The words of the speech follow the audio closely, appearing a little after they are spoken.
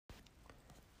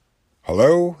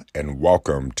Hello and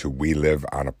welcome to We Live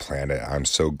on a Planet. I'm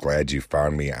so glad you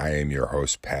found me. I am your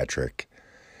host, Patrick.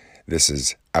 This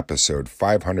is episode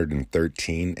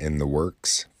 513 in the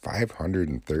works.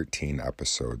 513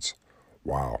 episodes.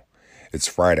 Wow. It's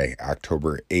Friday,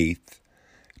 October 8th,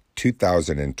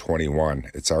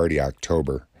 2021. It's already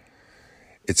October.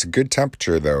 It's a good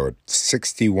temperature though. It's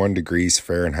 61 degrees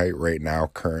Fahrenheit right now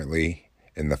currently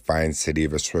in the fine city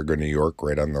of Oswego, New York,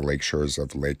 right on the lake shores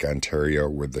of Lake Ontario,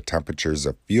 with the temperatures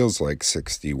of feels like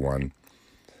 61.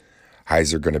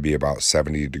 Highs are going to be about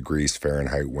 70 degrees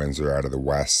Fahrenheit. Winds are out of the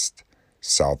west,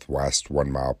 southwest, 1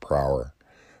 mile per hour.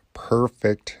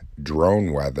 Perfect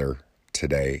drone weather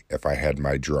today if I had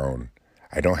my drone.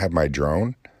 I don't have my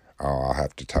drone. I'll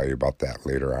have to tell you about that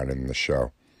later on in the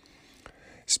show.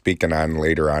 Speaking on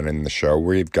later on in the show,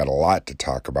 we've got a lot to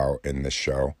talk about in the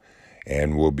show.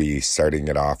 And we'll be starting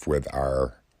it off with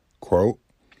our quote.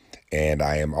 And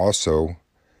I am also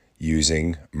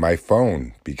using my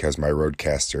phone because my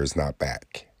Rodecaster is not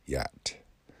back yet.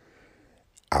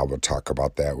 I will talk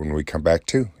about that when we come back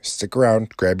too. Stick around,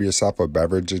 grab yourself a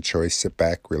beverage of choice, sit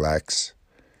back, relax,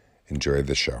 enjoy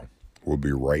the show. We'll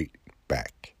be right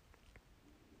back.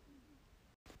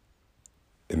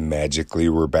 And magically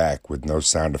we're back with no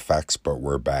sound effects, but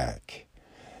we're back.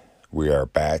 We are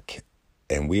back.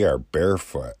 And we are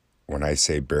barefoot. When I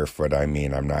say barefoot, I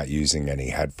mean I'm not using any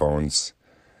headphones,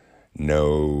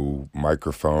 no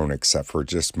microphone except for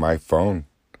just my phone.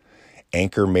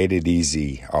 Anchor made it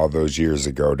easy all those years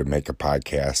ago to make a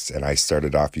podcast, and I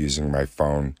started off using my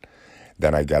phone.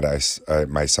 Then I got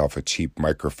myself a cheap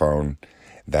microphone.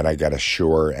 Then I got a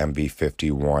Shure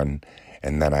MV51,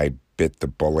 and then I bit the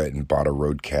bullet and bought a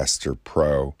Rodecaster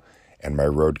Pro, and my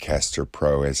Rodecaster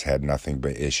Pro has had nothing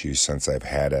but issues since I've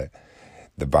had it.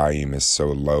 The volume is so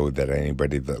low that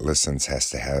anybody that listens has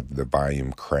to have the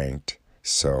volume cranked.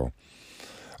 So,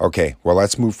 okay, well,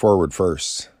 let's move forward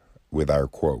first with our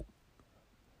quote.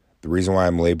 The reason why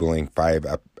I'm labeling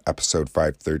episode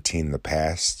 513 the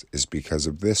past is because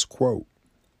of this quote.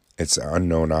 It's an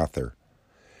unknown author.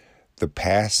 The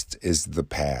past is the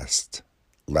past.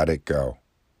 Let it go.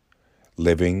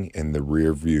 Living in the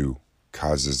rear view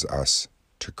causes us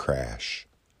to crash.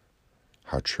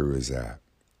 How true is that?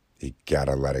 You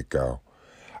gotta let it go.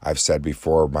 I've said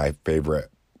before, one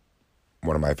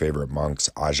of my favorite monks,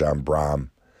 Ajahn Brahm,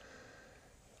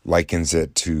 likens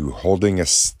it to holding a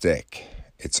stick.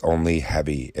 It's only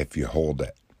heavy if you hold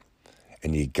it,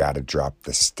 and you gotta drop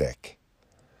the stick.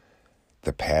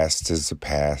 The past is the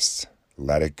past.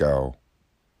 Let it go.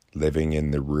 Living in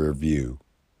the rear view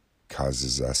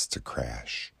causes us to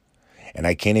crash. And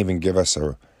I can't even give us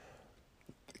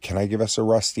can I give us a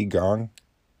rusty gong?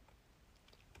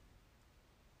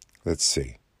 Let's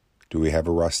see. Do we have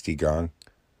a rusty gong?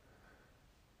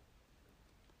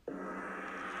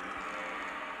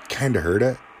 Kind of heard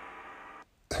it.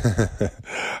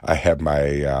 I have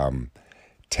my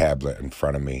tablet in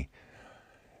front of me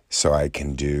so I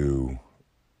can do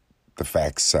the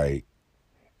fact site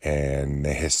and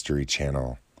the History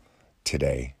Channel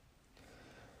today.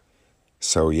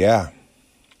 So yeah.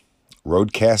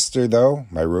 Rodecaster though,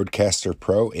 my Rodecaster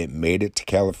Pro, it made it to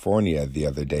California the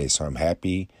other day, so I'm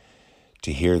happy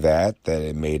to hear that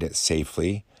it made it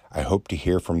safely. I hope to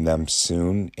hear from them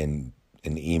soon in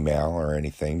an email or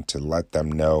anything to let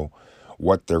them know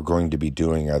what they're going to be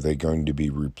doing. Are they going to be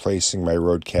replacing my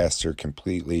Rodecaster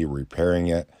completely, repairing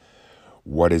it?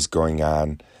 What is going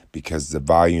on? Because the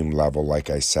volume level,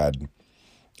 like I said,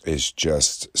 is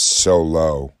just so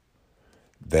low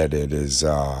that it is,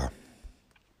 you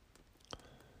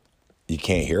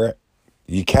can't hear it.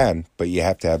 You can, but you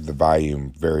have to have the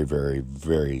volume very, very,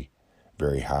 very,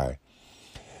 very high.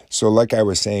 So like I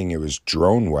was saying, it was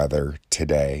drone weather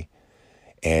today,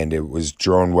 and it was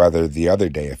drone weather the other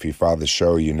day. If you follow the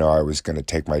show, you know I was going to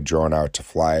take my drone out to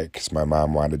fly it because my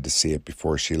mom wanted to see it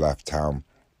before she left town.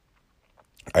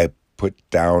 I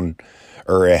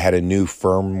had a new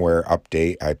firmware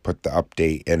update. I put the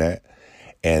update in it,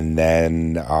 and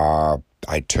then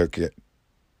I took it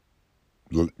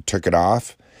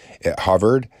off. It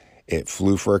hovered. It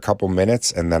flew for a couple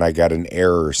minutes, and then I got an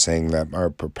error saying that my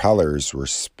propellers were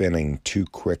spinning too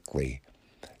quickly.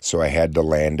 So I had to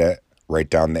land it, write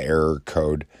down the error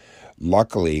code.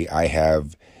 Luckily, I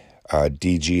have a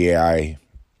DJI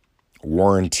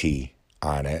warranty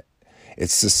on it.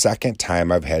 It's the second time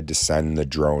I've had to send the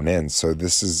drone in, so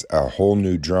this is a whole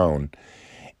new drone.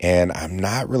 And I'm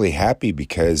not really happy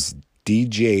because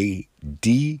DJI,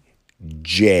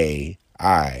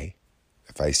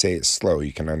 if I say it slow,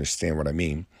 you can understand what I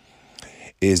mean,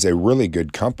 is a really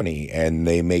good company, and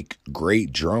they make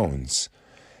great drones.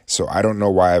 So I don't know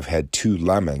why I've had 2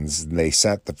 lemons. They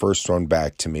sent the first one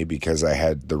back to me because I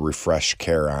had the Refresh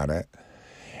Care on it.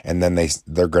 And then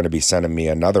they're going to be sending me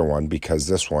another one because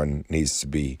this one needs to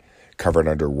be covered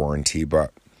under warranty.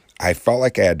 But I felt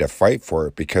like I had to fight for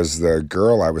it because the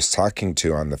girl I was talking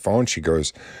to on the phone, she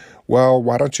goes, well,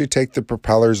 why don't you take the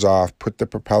propellers off,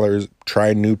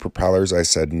 try new propellers? I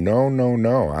said, no,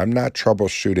 I'm not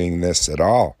troubleshooting this at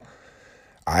all.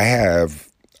 I have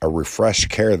a Refresh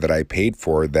Care that I paid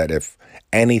for that if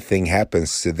anything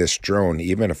happens to this drone,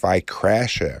 even if I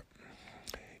crash it,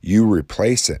 you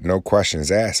replace it, no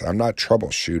questions asked. I'm not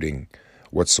troubleshooting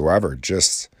whatsoever.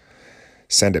 Just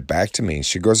send it back to me.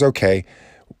 She goes, okay.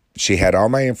 She had all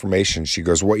my information. She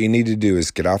goes, what you need to do is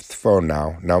get off the phone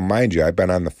now. Now, mind you, I've been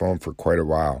on the phone for quite a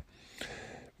while.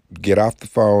 Get off the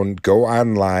phone, go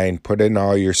online, put in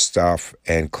all your stuff,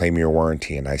 and claim your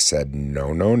warranty. And I said,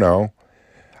 no.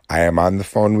 I am on the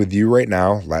phone with you right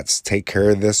now. Let's take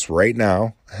care of this right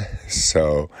now.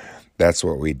 So that's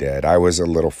what we did. I was a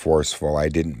little forceful. I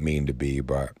didn't mean to be,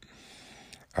 but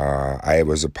I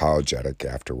was apologetic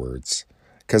afterwards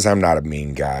because I'm not a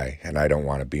mean guy and I don't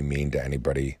want to be mean to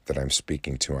anybody that I'm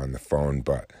speaking to on the phone.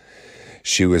 But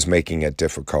she was making it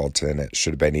difficult and it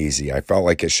should have been easy. I felt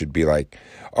like it should be like,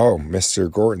 oh,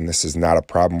 Mr. Gorton, this is not a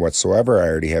problem whatsoever. I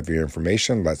already have your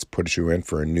information. Let's put you in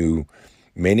for a new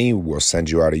Mini. We'll send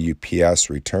you out a UPS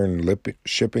return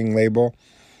shipping label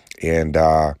and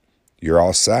you're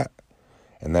all set.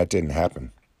 And that didn't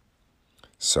happen.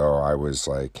 So I was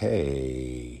like,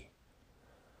 hey,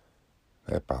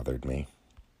 that bothered me.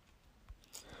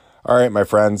 All right, my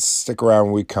friends, stick around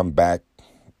when we come back.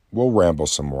 We'll ramble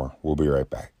some more. We'll be right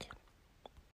back.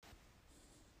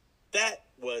 That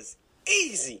was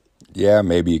easy. Yeah,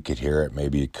 maybe you could hear it.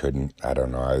 Maybe you couldn't. I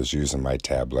don't know. I was using my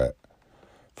tablet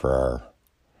for our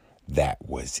that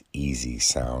was easy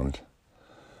sound.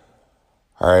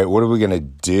 All right, what are we going to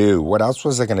do? What else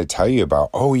was I going to tell you about?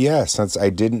 Oh, yeah, since I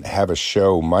didn't have a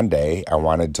show Monday, I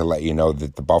wanted to let you know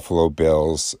that the Buffalo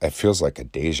Bills, it feels like a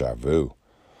deja vu.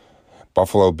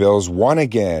 Buffalo Bills won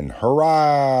again.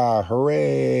 Hurrah! Hooray!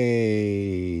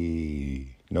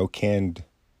 No canned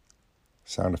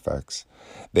sound effects.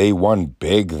 They won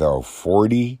big, though,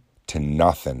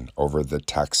 40-0 over the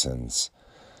Texans.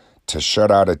 To shut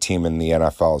out a team in the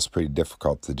NFL is pretty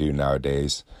difficult to do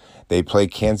nowadays. They play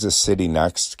Kansas City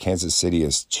next. Kansas City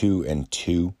is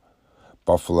 2-2.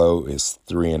 Buffalo is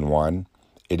 3-1.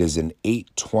 It is an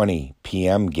 8:20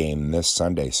 p.m. game this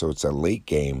Sunday, so it's a late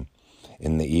game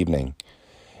in the evening.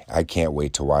 I can't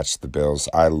wait to watch the Bills.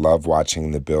 I love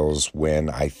watching the Bills win.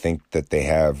 I think that they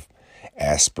have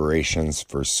aspirations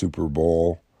for Super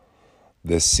Bowl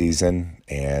this season,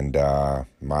 and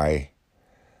my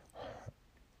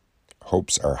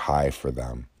hopes are high for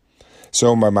them.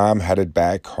 So my mom headed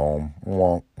back home.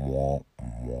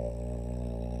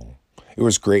 It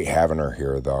was great having her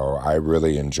here, though. I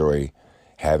really enjoy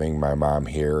having my mom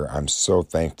here. I'm so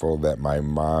thankful that my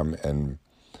mom and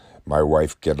my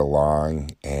wife get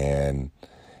along, and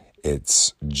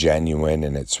it's genuine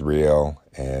and it's real,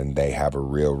 and they have a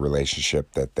real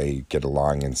relationship that they get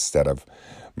along instead of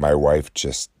my wife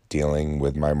just dealing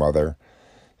with my mother.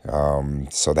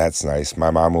 So that's nice. My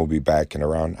mom will be back in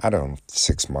around,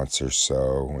 6 months or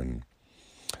so. And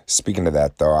speaking of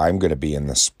that, though, I'm going to be in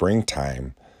the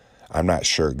springtime. I'm not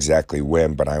sure exactly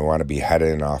when, but I want to be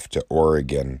heading off to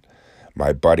Oregon.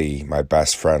 My buddy, my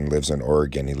best friend, lives in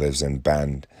Oregon. He lives in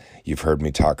Bend. You've heard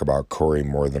me talk about Corey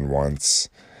more than once.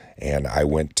 And I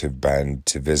went to Bend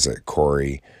to visit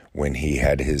Corey when he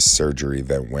had his surgery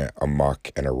that went amok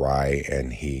and awry,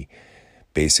 and he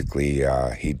basically,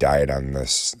 he died on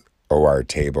this OR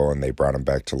table, and they brought him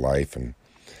back to life, and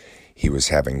he was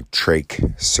having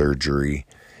trach surgery.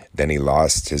 Then he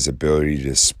lost his ability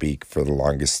to speak for the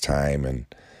longest time, and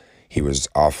he was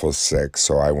awful sick,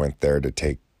 so I went there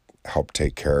to help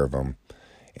take care of him.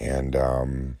 And,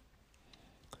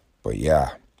 but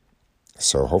yeah,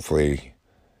 so hopefully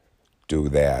do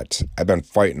that. I've been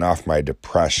fighting off my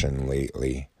depression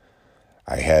lately.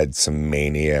 I had some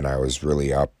mania and I was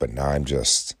really up, but now I'm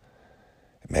just,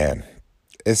 man,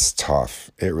 it's tough.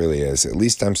 It really is. At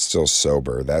least I'm still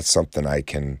sober. That's something I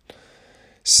can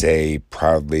say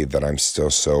proudly, that I'm still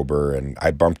sober. And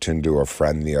I bumped into a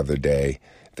friend the other day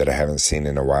that I haven't seen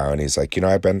in a while. And he's like,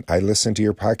 I listened to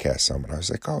your podcast some. And I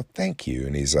was like, oh, thank you.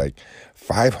 And he's like,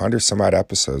 500 some odd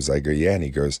episodes. I go, yeah. And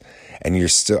he goes, and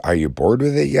are you bored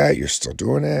with it yet? You're still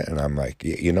doing it? And I'm like,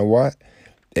 you know what?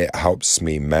 It helps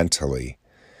me mentally,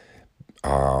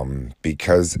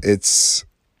 because it's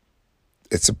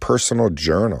a personal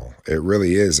journal. It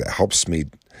really is. It helps me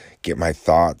get my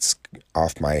thoughts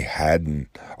off my head and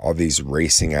all these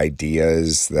racing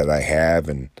ideas that I have.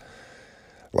 And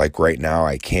like right now,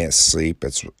 I can't sleep.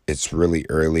 It's really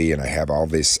early and I have all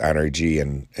this energy,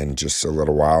 and in just a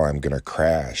little while I'm going to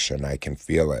crash, and I can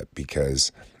feel it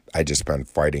because I just been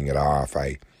fighting it off.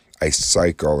 I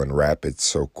cycle and rapid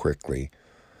so quickly.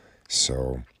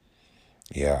 So,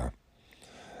 yeah.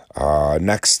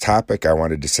 Next topic, I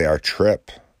wanted to say our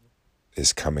trip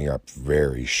is coming up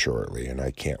very shortly, and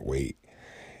I can't wait.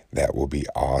 That will be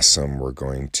awesome. We're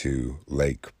going to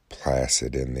Lake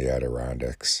Placid in the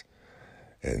Adirondacks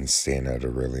and staying at a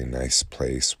really nice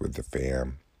place with the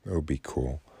fam. It'll be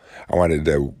cool. I wanted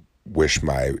to wish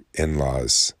my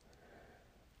in-laws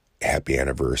happy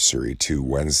anniversary too.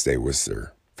 Wednesday was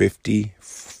their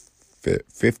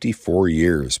 54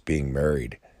 years being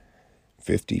married.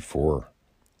 54.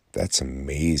 That's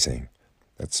amazing.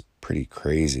 That's pretty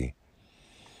crazy.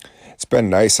 It's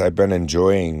been nice. I've been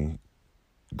enjoying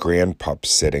grandpup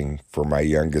sitting for my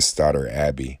youngest daughter,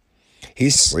 Abby.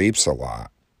 He sleeps a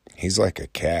lot. He's like a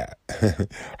cat.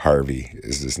 Harvey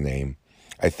is his name.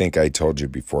 I think I told you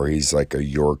before, he's like a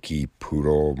Yorkie,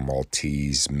 Poodle,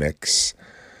 Maltese mix.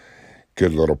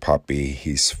 Good little puppy.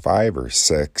 He's 5 or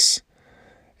 6.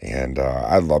 And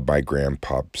I love my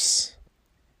grandpups.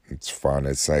 It's fun.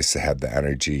 It's nice to have the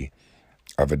energy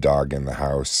of a dog in the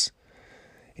house.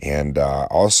 And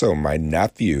also, my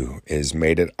nephew has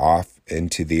made it off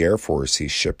into the Air Force.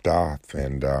 He's shipped off,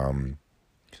 and I'm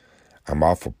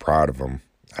awful proud of him.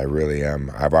 I really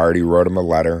am. I've already wrote him a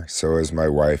letter, so is my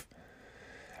wife.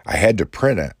 I had to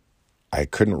print it. I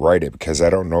couldn't write it because I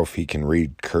don't know if he can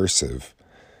read cursive,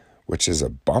 which is a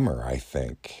bummer, I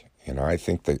think. I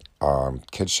think that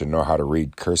kids should know how to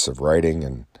read cursive writing,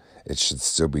 and it should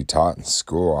still be taught in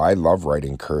school. I love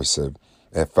writing cursive.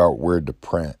 It felt weird to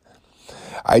print.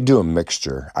 I do a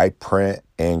mixture. I print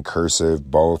and cursive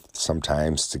both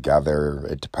sometimes together.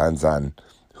 It depends on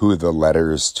who the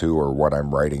letter is to or what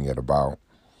I'm writing it about.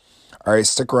 All right,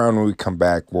 stick around when we come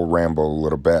back. We'll ramble a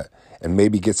little bit and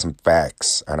maybe get some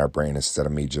facts on our brain instead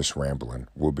of me just rambling.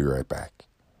 We'll be right back.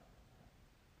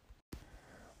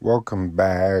 Welcome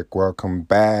back, welcome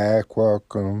back,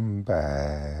 welcome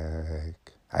back.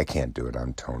 I can't do it.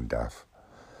 I'm tone deaf.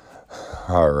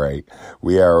 All right,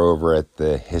 we are over at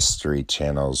the History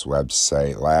Channel's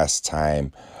website. Last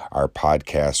time, our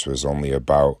podcast was only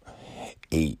about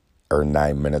 8 or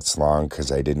 9 minutes long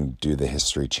because I didn't do the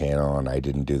History Channel and I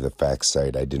didn't do the fact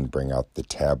site. I didn't bring out the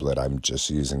tablet. I'm just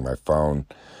using my phone.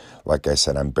 Like I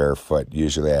said, I'm barefoot.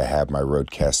 Usually I have my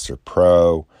Rodecaster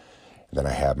Pro. Then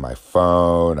I have my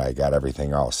phone. I got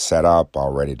everything all set up,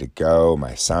 all ready to go.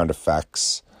 My sound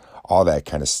effects, all that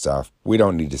kind of stuff. We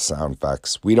don't need the sound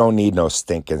effects. We don't need no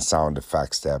stinking sound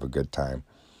effects to have a good time.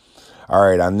 All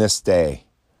right, on this day,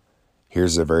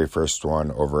 here's the very first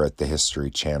one over at the History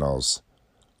Channel's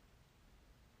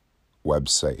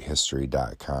website,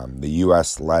 history.com. The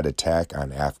U.S.-led attack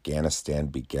on Afghanistan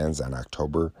begins on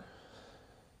October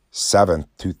 7th,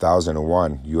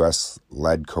 2001.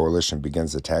 U.S.-led coalition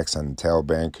begins attacks on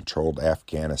Taliban-controlled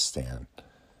Afghanistan.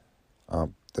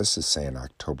 This is saying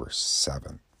October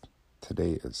 7th.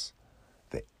 Today is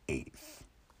the 8th.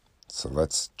 So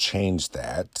let's change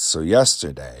that. So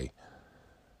yesterday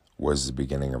was the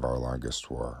beginning of our longest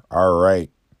war. All right,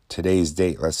 today's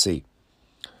date, let's see.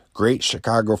 Great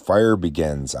Chicago Fire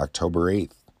begins October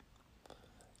 8th.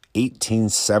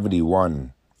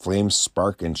 1871, flames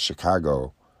spark in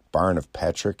Chicago, barn of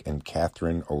Patrick and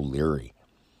Catherine O'Leary,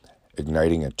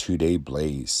 igniting a 2-day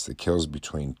blaze that kills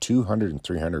between 200 and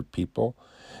 300 people,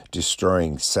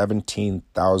 destroying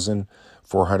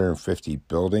 17,450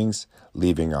 buildings,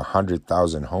 leaving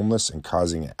 100,000 homeless, and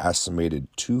causing an estimated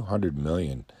 $200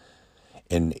 million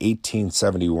in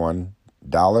 1871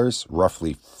 dollars,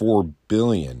 roughly $4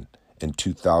 billion in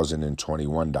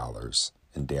 2021 dollars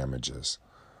in damages.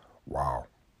 Wow.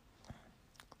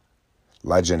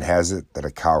 Legend has it that a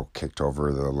cow kicked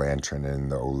over the lantern in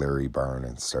the O'Leary barn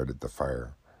and started the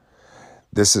fire.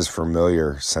 This is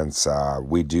familiar since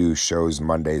we do shows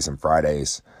Mondays and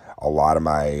Fridays. A lot of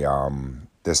my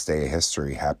This Day of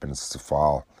History happens to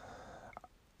fall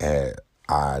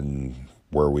on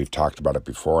where we've talked about it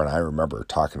before, and I remember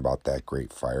talking about that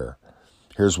great fire.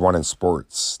 Here's one in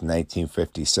sports.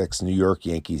 1956, New York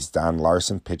Yankees Don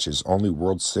Larson pitches only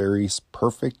World Series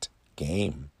perfect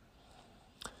game.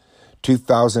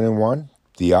 2001,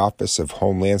 the Office of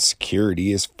Homeland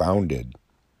Security is founded.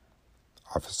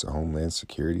 Office of Homeland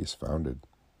Security is founded.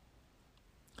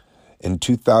 In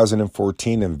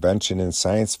 2014, invention in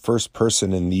science, first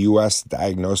person in the U.S.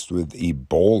 diagnosed with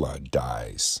Ebola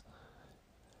dies.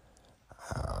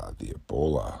 The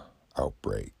Ebola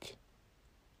outbreak.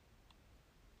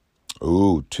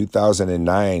 Ooh,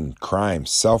 2009 crime.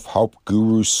 Self-help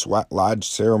guru sweat lodge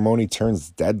ceremony turns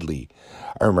deadly.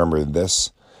 I remember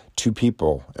this. 2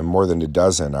 people and more than a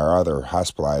dozen are other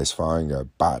hospitalized following a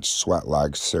botched sweat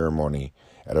lodge ceremony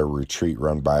at a retreat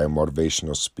run by a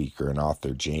motivational speaker and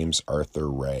author James Arthur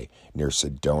Ray near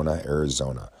Sedona,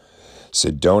 Arizona.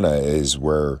 Sedona is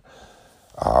where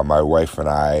my wife and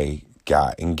I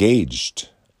got engaged,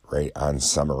 right on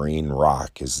Submarine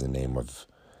Rock is the name of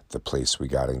the place we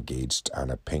got engaged on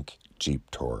a pink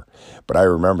Jeep tour. But I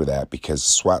remember that because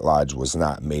the sweat lodge was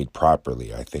not made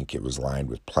properly. I think it was lined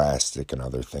with plastic and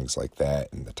other things like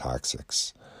that, and the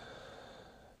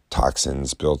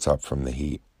toxins built up from the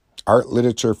heat. Art,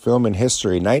 literature, film, and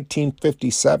history.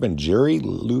 1957, Jerry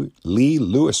Lee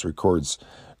Lewis records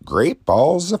Great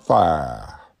Balls of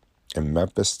Fire in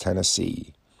Memphis,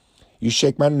 Tennessee. You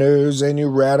shake my nose and you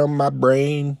rattle my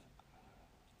brain.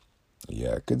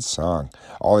 Yeah, good song.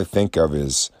 All I think of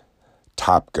is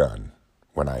Top Gun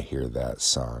when I hear that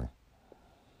song.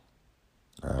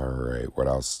 All right, what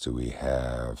else do we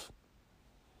have?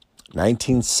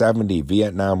 1970,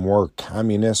 Vietnam War.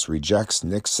 Communist rejects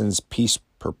Nixon's peace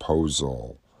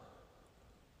proposal.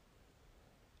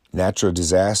 Natural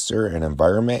disaster and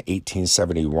environment,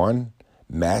 1871.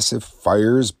 Massive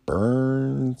fires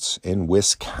burns in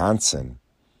Wisconsin.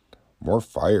 More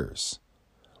fires.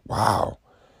 Wow.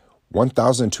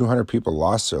 1,200 people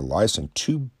lost their lives and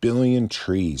 2 billion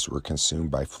trees were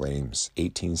consumed by flames.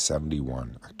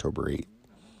 1871, October 8th.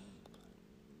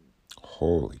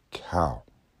 Holy cow.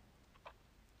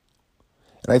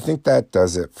 And I think that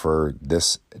does it for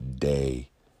this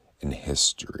day in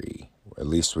history. At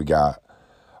least we got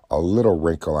a little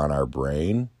wrinkle on our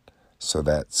brain, so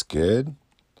that's good.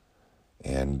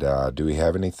 And do we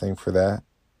have anything for that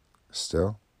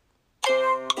still?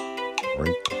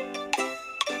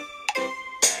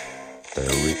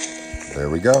 There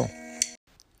we go.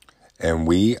 And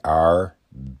we are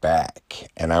back.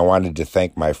 And I wanted to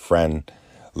thank my friend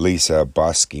Lisa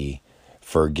Buskey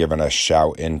for giving a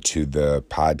shout into the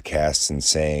podcast and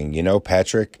saying, you know,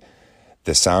 Patrick,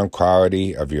 the sound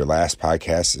quality of your last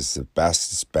podcast is the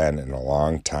best it's been in a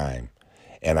long time.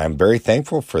 And I'm very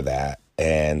thankful for that.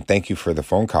 And thank you for the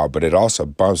phone call. But it also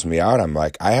bums me out. I'm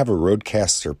like, I have a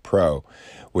Rodecaster Pro,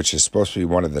 which is supposed to be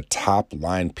one of the top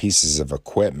line pieces of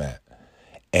equipment.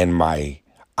 And my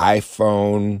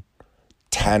iPhone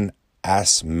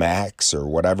XS Max or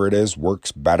whatever it is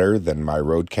works better than my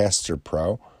Rodecaster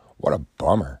Pro. What a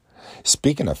bummer.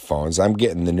 Speaking of phones, I'm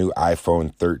getting the new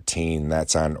iPhone 13.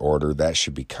 That's on order. That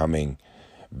should be coming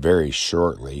very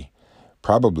shortly,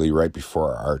 probably right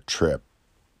before our trip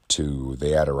to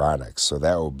the Adirondacks. So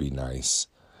that will be nice.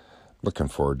 Looking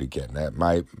forward to getting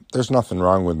that. There's nothing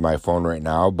wrong with my phone right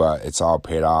now, but it's all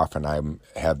paid off and I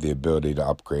have the ability to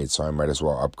upgrade, so I might as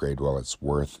well upgrade while it's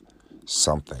worth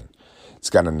something.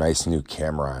 It's got a nice new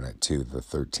camera on it too, the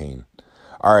 13.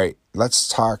 All right, let's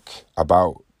talk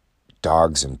about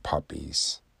dogs and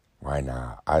puppies. Why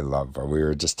not? We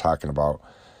were just talking about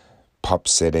pup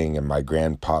sitting and my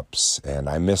grandpups, and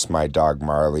I miss my dog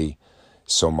Marley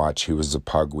so much. He was a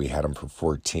pug. We had him for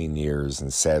 14 years,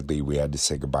 and sadly we had to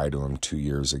say goodbye to him 2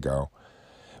 years ago.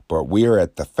 But we are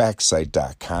at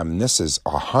thefactsite.com, and this is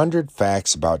 100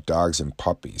 facts about dogs and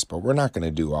puppies, but we're not going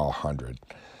to do all 100.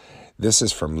 This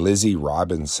is from Lizzie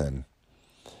Robinson.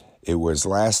 It was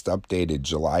last updated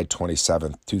July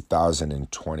 27th,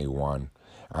 2021.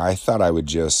 I thought I would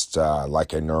just,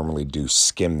 like I normally do,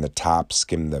 skim the top,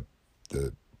 skim the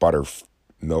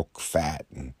buttermilk fat,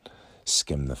 and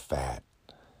skim the fat.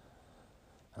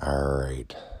 All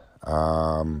right.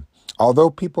 Although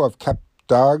people have kept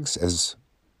dogs as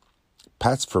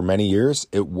pets for many years,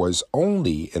 it was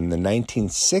only in the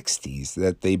 1960s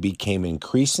that they became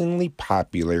increasingly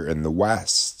popular in the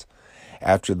West.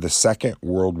 After the Second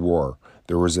World War,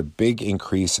 there was a big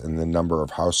increase in the number of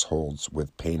households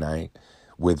with canine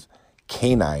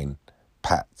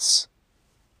pets.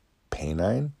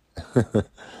 Canine?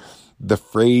 The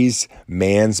phrase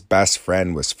man's best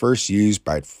friend was first used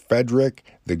by Frederick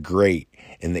the Great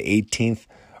in the 18th.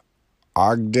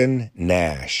 Ogden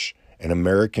Nash, an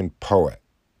American poet,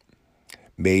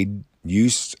 made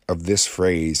use of this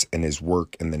phrase in his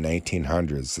work in the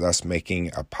 1900s, thus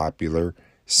making a popular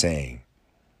saying.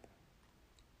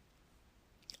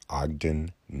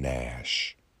 Ogden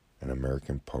Nash, an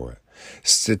American poet.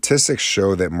 Statistics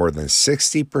show that more than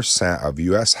 60% of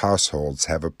U.S. households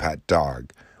have a pet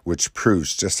dog, which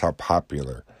proves just how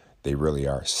popular they really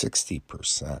are.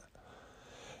 60%.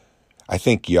 I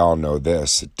think y'all know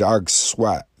this. Dogs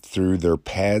sweat through their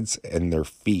pads and their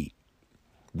feet.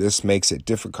 This makes it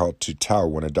difficult to tell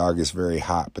when a dog is very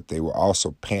hot, but they will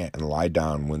also pant and lie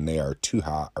down when they are too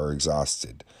hot or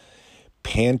exhausted.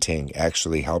 Panting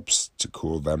actually helps to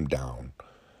cool them down.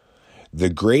 The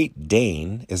Great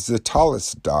Dane is the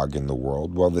tallest dog in the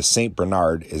world, while the St.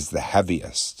 Bernard is the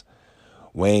heaviest,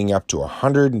 weighing up to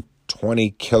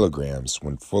 120 kilograms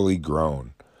when fully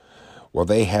grown. Well,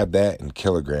 they have that in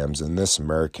kilograms, and this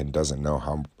American doesn't know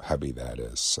how heavy that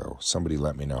is. So somebody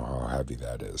let me know how heavy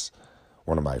that is.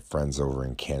 One of my friends over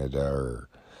in Canada,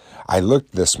 I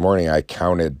looked this morning, I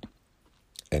counted,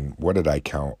 and what did I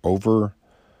count? Over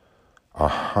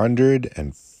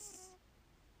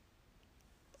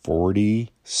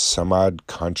 140 some odd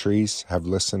countries have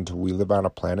listened to We Live on a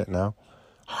Planet now.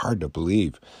 Hard to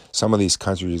believe. Some of these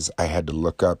countries I had to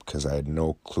look up because I had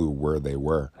no clue where they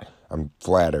were. I'm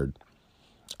flattered.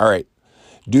 All right.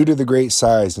 Due to the great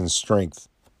size and strength,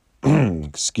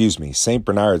 St.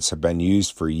 Bernards have been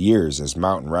used for years as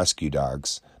mountain rescue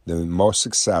dogs. The most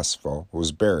successful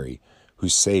was Barry, who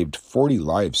saved 40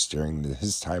 lives during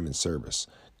his time in service.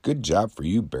 Good job for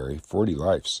you, Barry. 40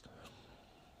 lives.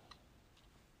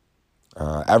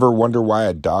 Ever wonder why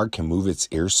a dog can move its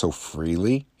ears so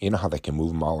freely? You know how they can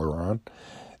move them all around?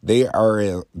 There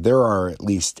are at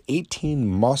least 18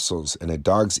 muscles in a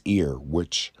dog's ear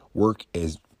which work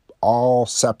as all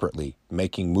separately,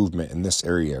 making movement in this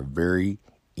area very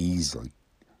easily.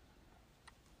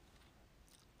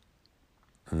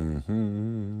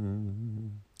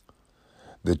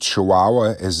 The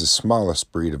Chihuahua is the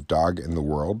smallest breed of dog in the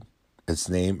world. Its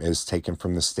name is taken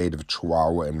from the state of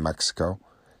Chihuahua in Mexico,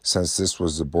 since this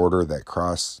was the border that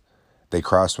they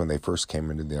crossed when they first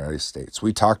came into the United States.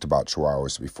 We talked about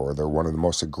Chihuahuas before. They're one of the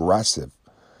most aggressive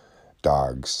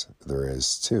dogs there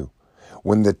is, too.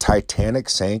 When the Titanic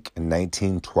sank in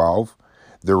 1912,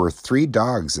 there were 3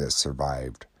 dogs that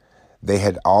survived. They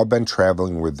had all been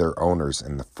traveling with their owners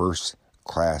in the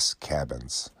first-class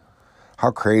cabins.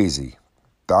 How crazy.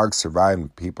 Dogs survived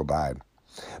and people died.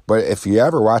 But if you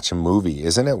ever watch a movie,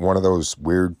 isn't it one of those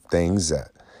weird things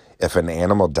that if an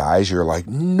animal dies, you're like,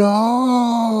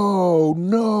 no.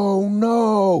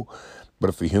 But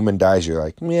if a human dies, you're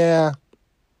like, yeah,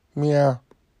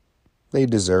 they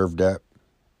deserved it.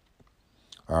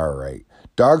 All right.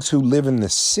 Dogs who live in the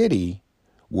city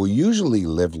will usually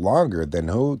live longer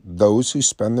than those who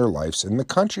spend their lives in the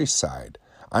countryside.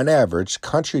 On average,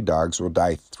 country dogs will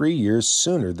die 3 years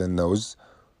sooner than those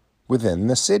within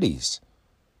the cities.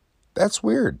 That's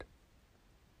weird.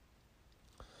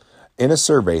 In a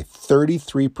survey,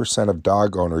 33% of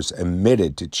dog owners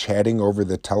admitted to chatting over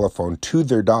the telephone to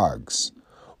their dogs.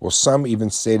 Well, some even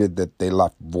stated that they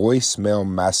left voicemail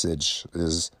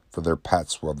messages for their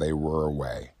pets while they were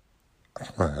away.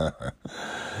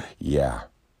 Yeah,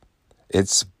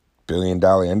 it's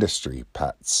billion-dollar industry,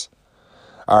 pets.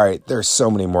 All right, there's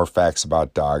so many more facts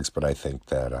about dogs, but I think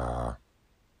that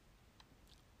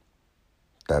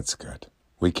that's good.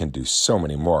 We can do so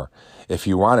many more. If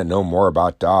you want to know more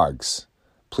about dogs,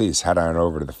 please head on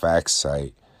over to the facts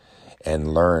site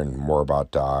and learn more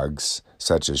about dogs,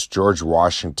 such as George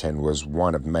Washington was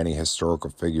one of many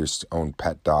historical figures to own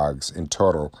pet dogs. In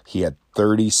total, he had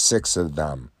 36 of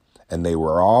them, and they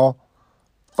were all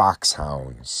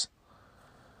foxhounds.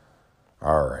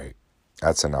 All right,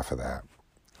 that's enough of that.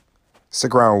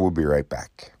 Stick around, we'll be right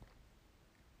back.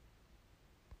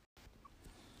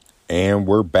 And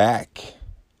we're back,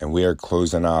 and we are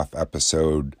closing off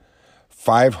episode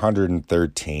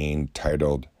 513,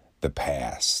 titled The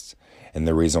Past. And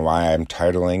the reason why I'm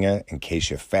titling it, in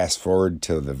case you fast forward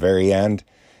to the very end,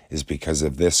 is because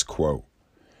of this quote.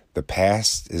 The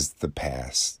past is the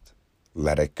past.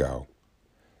 Let it go.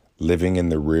 Living in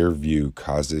the rear view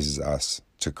causes us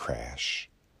to crash.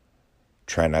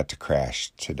 Try not to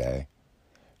crash today.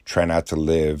 Try not to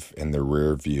live in the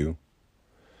rear view.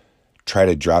 Try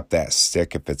to drop that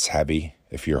stick if it's heavy,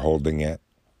 if you're holding it,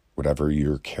 whatever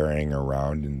you're carrying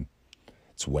around and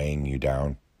it's weighing you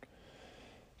down.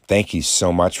 Thank you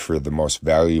so much for the most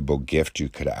valuable gift you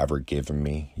could have ever given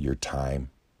me, your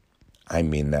time. I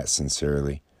mean that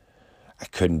sincerely. I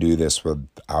couldn't do this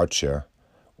without you.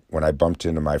 When I bumped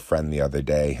into my friend the other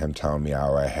day, him telling me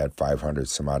how I had 500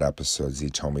 some odd episodes, he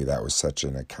told me that was such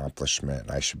an accomplishment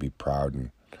and I should be proud,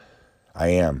 and I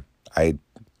am. I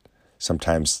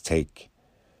sometimes take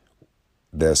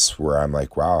this where I'm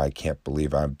like, wow, I can't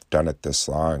believe I've done it this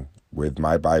long. With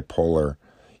my bipolar,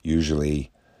 usually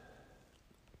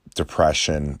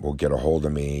depression will get a hold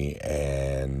of me,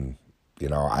 and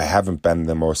I haven't been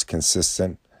the most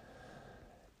consistent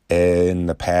in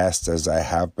the past as I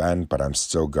have been, but I'm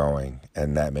still going,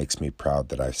 and that makes me proud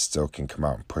that I still can come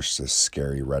out and push this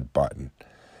scary red button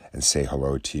and say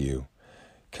hello to you,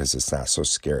 because it's not so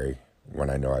scary when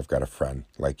I know I've got a friend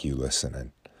like you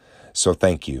listening. So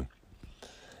thank you.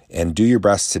 And do your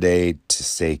best today to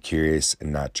stay curious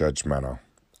and not judgmental.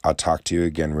 I'll talk to you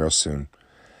again real soon.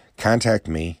 Contact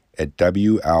me at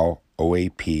WLOAP.com.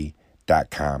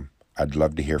 I'd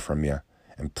love to hear from you.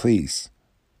 And please,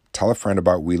 tell a friend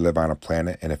about We Live on a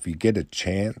Planet. And if you get a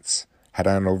chance, head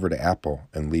on over to Apple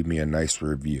and leave me a nice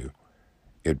review.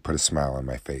 It'd put a smile on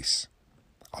my face.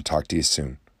 I'll talk to you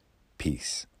soon.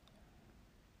 Peace.